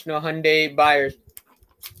non-traditional Hyundai buyers.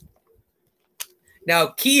 Now,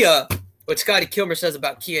 Kia, what Scotty Kilmer says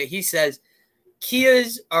about Kia, he says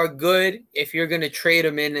Kias are good if you're going to trade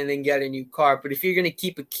them in and then get a new car. But if you're going to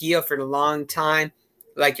keep a Kia for a long time,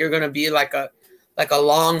 like you're going to be like a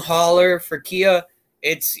long hauler for Kia,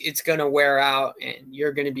 it's going to wear out and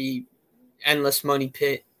you're going to be endless money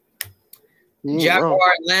pit.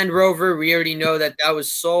 Jaguar, Land Rover, we already know that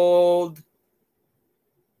was sold.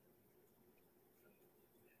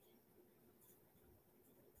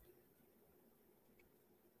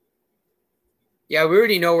 Yeah, we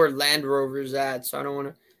already know where Land Rover's at, so I don't want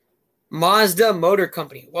to. Mazda Motor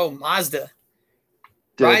Company. Whoa, Mazda.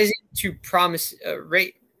 Rising to prominence in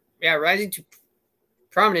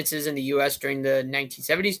the U.S. during the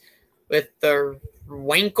 1970s with the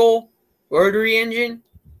Wankel rotary engine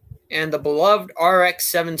and the beloved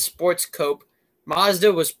RX-7 Sports Coupe.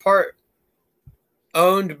 Mazda was part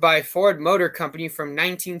owned by Ford Motor Company from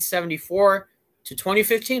 1974 to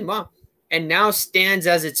 2015. Wow. And now stands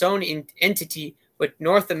as its own entity, with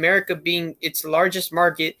North America being its largest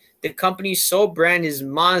market. The company's sole brand is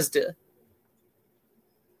Mazda.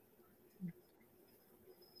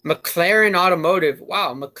 McLaren Automotive.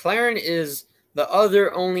 Wow, McLaren is the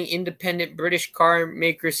other only independent British car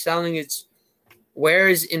maker selling its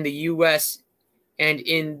wares in the U.S. And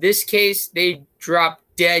in this case, they drop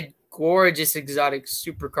dead gorgeous exotic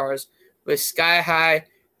supercars with sky-high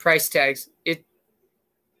price tags. It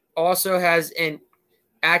also has an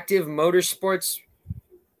active motorsports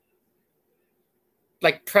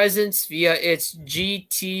presence via its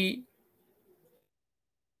GT.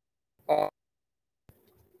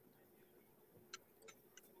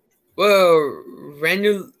 Whoa,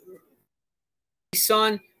 Renault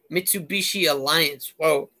Nissan Mitsubishi Alliance.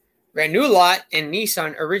 Whoa. Renault and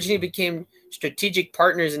Nissan originally became strategic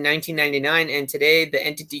partners in 1999, and today the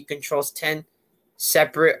entity controls 10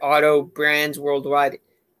 separate auto brands worldwide.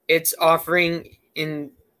 Its offerings in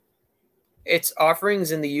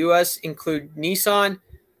the U.S. include Nissan,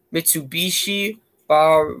 Mitsubishi,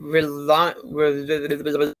 while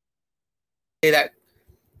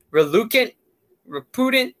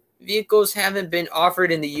reputant vehicles haven't been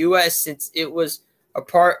offered in the U.S. since it was a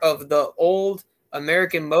part of the old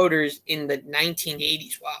American Motors in the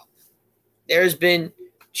 1980s. Wow. There's been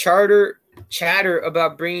chatter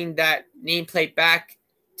about bringing that nameplate back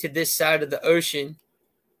to this side of the ocean.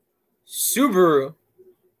 Subaru.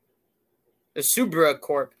 The Subaru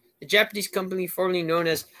Corp. The Japanese company formerly known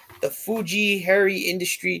as the Fuji Heavy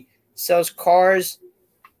Industry sells cars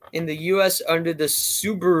in the U.S. under the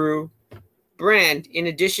Subaru brand. In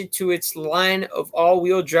addition to its line of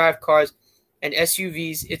all-wheel drive cars and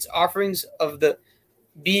SUVs, its offerings of the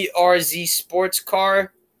BRZ sports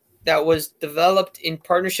car that was developed in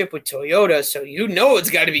partnership with Toyota. So you know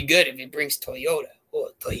it's got to be good if it brings Toyota.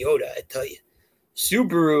 Oh, Toyota, I tell you.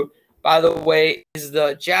 Subaru, by the way, is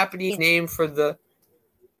the Japanese name for the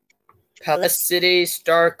Palisade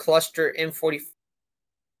Star Cluster M44,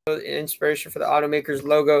 inspiration for the automaker's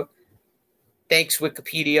logo. Thanks,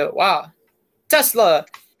 Wikipedia. Wow. Tesla's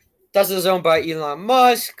owned by Elon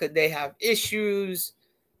Musk. Could they have issues?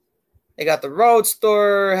 They got the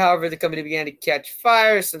Roadster. However, the company began to catch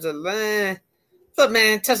fire. So but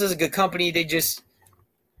man, Tesla's a good company. They just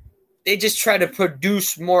try to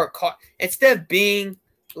produce more cars instead of being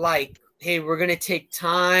like, hey, we're gonna take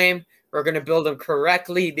time. We're gonna build them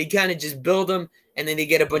correctly. They kind of just build them, and then they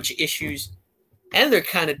get a bunch of issues, and they're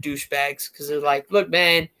kind of douchebags because they're like, look,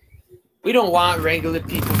 man. We don't want regular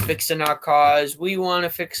people fixing our cars. We want to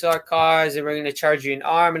fix our cars, and we're going to charge you an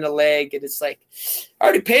arm and a leg. And it's like, I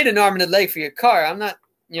already paid an arm and a leg for your car. I'm not,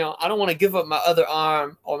 I don't want to give up my other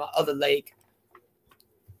arm or my other leg.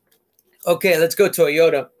 Okay, let's go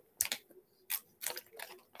Toyota.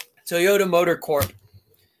 Toyota Motor Corp.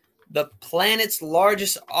 The planet's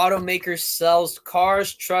largest automaker sells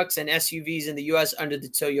cars, trucks, and SUVs in the U.S. under the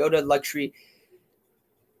Toyota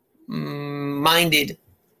luxury-minded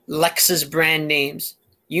Lexus brand names.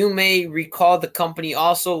 You may recall the company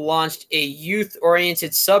also launched a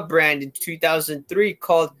youth-oriented sub-brand in 2003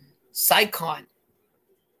 called Scion,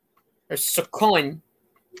 or Scion,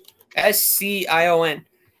 Scion.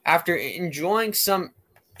 After enjoying some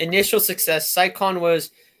initial success, Scion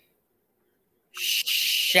was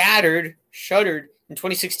shuttered in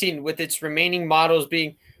 2016, with its remaining models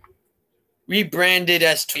being rebranded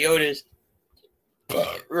as Toyotas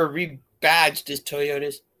or rebadged as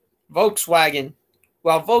Toyotas. Volkswagen.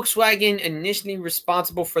 While Volkswagen initially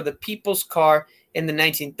responsible for the people's car in the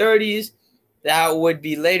 1930s, that would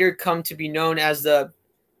be later come to be known as the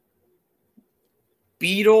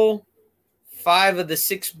Beetle. 5 of the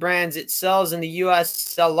 6 brands it sells in the U.S.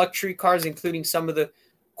 sell luxury cars, including some of the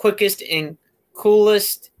quickest and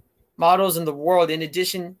coolest models in the world. In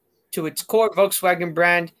addition to its core Volkswagen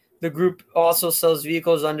brand, the group also sells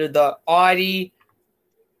vehicles under the Audi,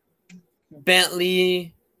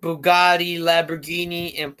 Bentley, Bugatti,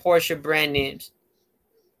 Lamborghini, and Porsche brand names.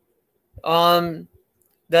 The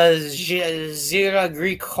Zira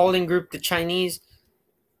Greek holding group, the Chinese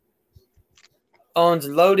owns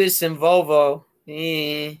Lotus and Volvo.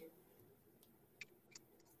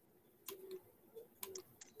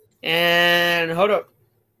 And hold up.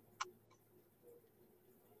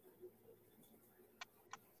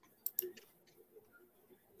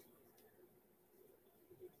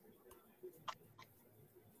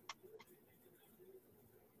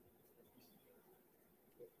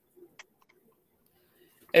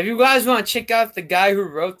 If you guys want to check out the guy who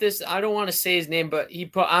wrote this, I don't want to say his name, but he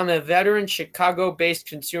put, I'm a veteran Chicago-based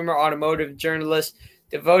consumer automotive journalist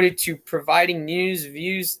devoted to providing news,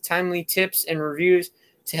 views, timely tips, and reviews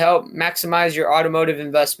to help maximize your automotive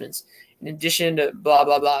investments. In addition to blah,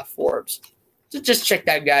 blah, blah, Forbes. So just check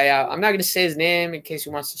that guy out. I'm not going to say his name in case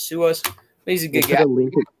he wants to sue us, but he's a good guy.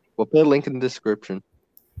 We'll put a link in the description.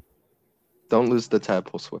 Don't lose the tab,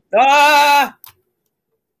 Josue. I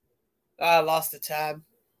lost the tab.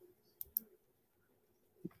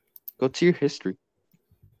 Go to your history.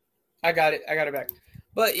 I got it. I got it back.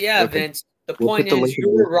 But yeah, okay. Vince, the point is you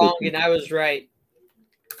were wrong and I was right.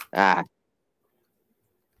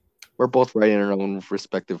 We're both right in our own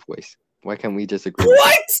respective ways. Why can't we just agree?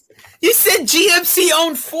 What? You said GMC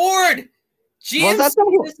owned Ford. GMC does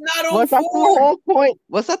not own Ford. The whole point?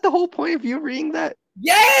 Was that the whole point of you reading that?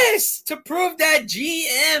 Yes, to prove that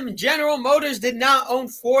GM, General Motors, did not own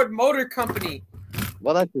Ford Motor Company.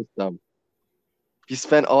 Well, that's just dumb. You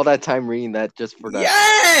spent all that time reading that just for that.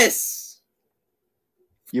 Yes.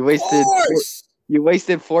 You wasted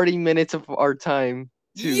 40 minutes of our time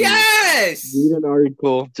to read an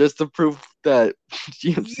article just to prove that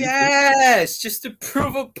GMC. Yes, just to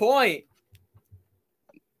prove a point.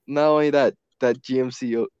 Not only that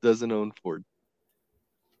GMC doesn't own Ford.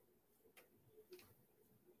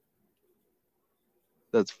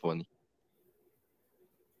 That's funny.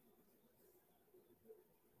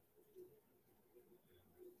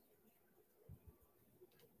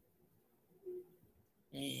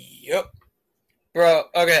 Yep. Bro,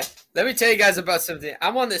 okay. Let me tell you guys about something.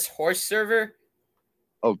 I'm on this horse server.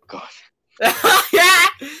 Oh, God. Yeah!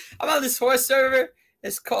 I'm on this horse server.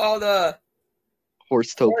 It's called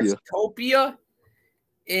Horsetopia.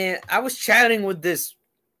 And I was chatting with this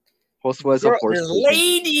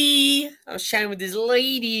lady. I was chatting with this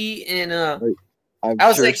lady, and I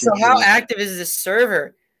was like, so how active is this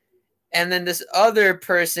server? And then this other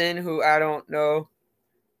person who I don't know,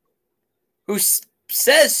 who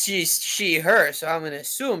says she, her, so I'm going to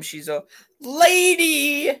assume she's a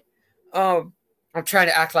lady. I'm trying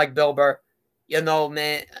to act like Bill Burr. You know,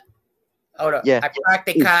 man. Hold up. Yeah. I parked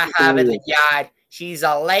the car, have in the yard. She's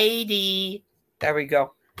a lady. There we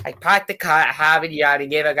go. I parked the car at Harvard Yard and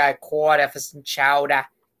gave a guy a quarter for some chowder.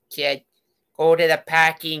 Kid, go to the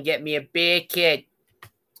parking and get me a beer, kid.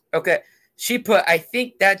 Okay. She put, I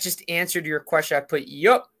think that just answered your question. I put,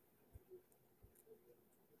 yup.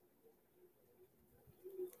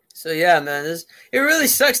 So, yeah, man. It really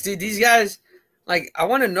sucks, dude. These guys, like, I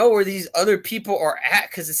want to know where these other people are at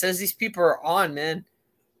because it says these people are on, man.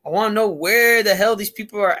 I want to know where the hell these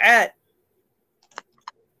people are at.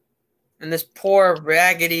 And this poor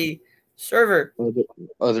raggedy server.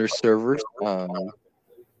 Other servers? I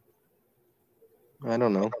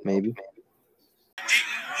don't know. Maybe.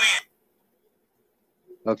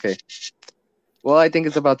 Okay. Well, I think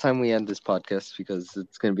it's about time we end this podcast because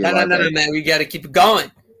it's going to be No, man. We got to keep it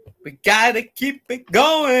going. We got to keep it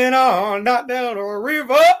going on, not down the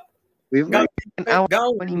river. We've got an hour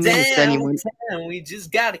and 20 minutes anyway. We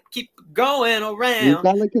just got to keep it going around. We've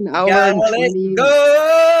got like an hour and 20.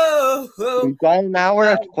 Go. We've got an hour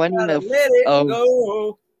and 20 minutes.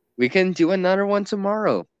 Go. We can do another one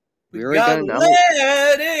tomorrow. We already got an hour.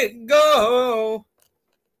 Let it go.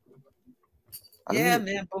 Yeah,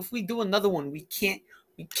 man. But if we do another one, we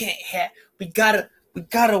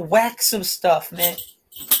gotta whack some stuff, man.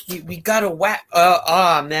 We gotta whack.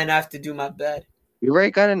 Man, I have to do my bed. We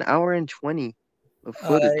already got an hour and 20 of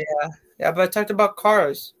footage. Yeah, but I talked about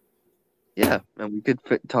cars. Yeah, and we could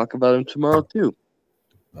talk about them tomorrow too.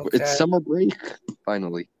 Okay. It's summer break,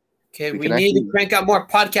 finally. Okay, we need to crank out more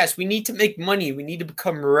podcasts. We need to make money. We need to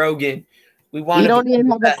become Rogan. We don't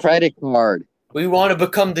even have a credit card. We want to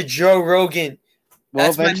become the Joe Rogan.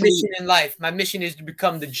 That's my mission in life. My mission is to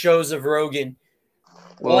become the Joseph Rogan.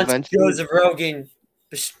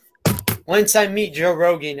 Once I meet Joe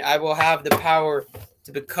Rogan, I will have the power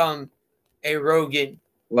to become a Rogan.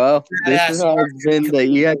 Well, this has been the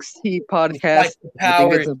EXT podcast. I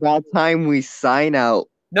think it's about time we sign out.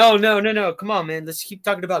 No. Come on, man. Let's keep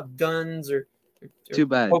talking about guns or Too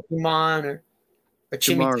bad. Pokemon or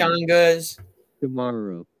chimichangas.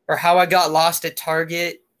 Tomorrow. Or how I got lost at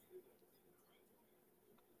Target.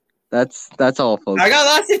 That's all, folks. I got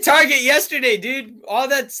lost at Target yesterday, dude. All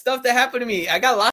that stuff that happened to me. I got lost.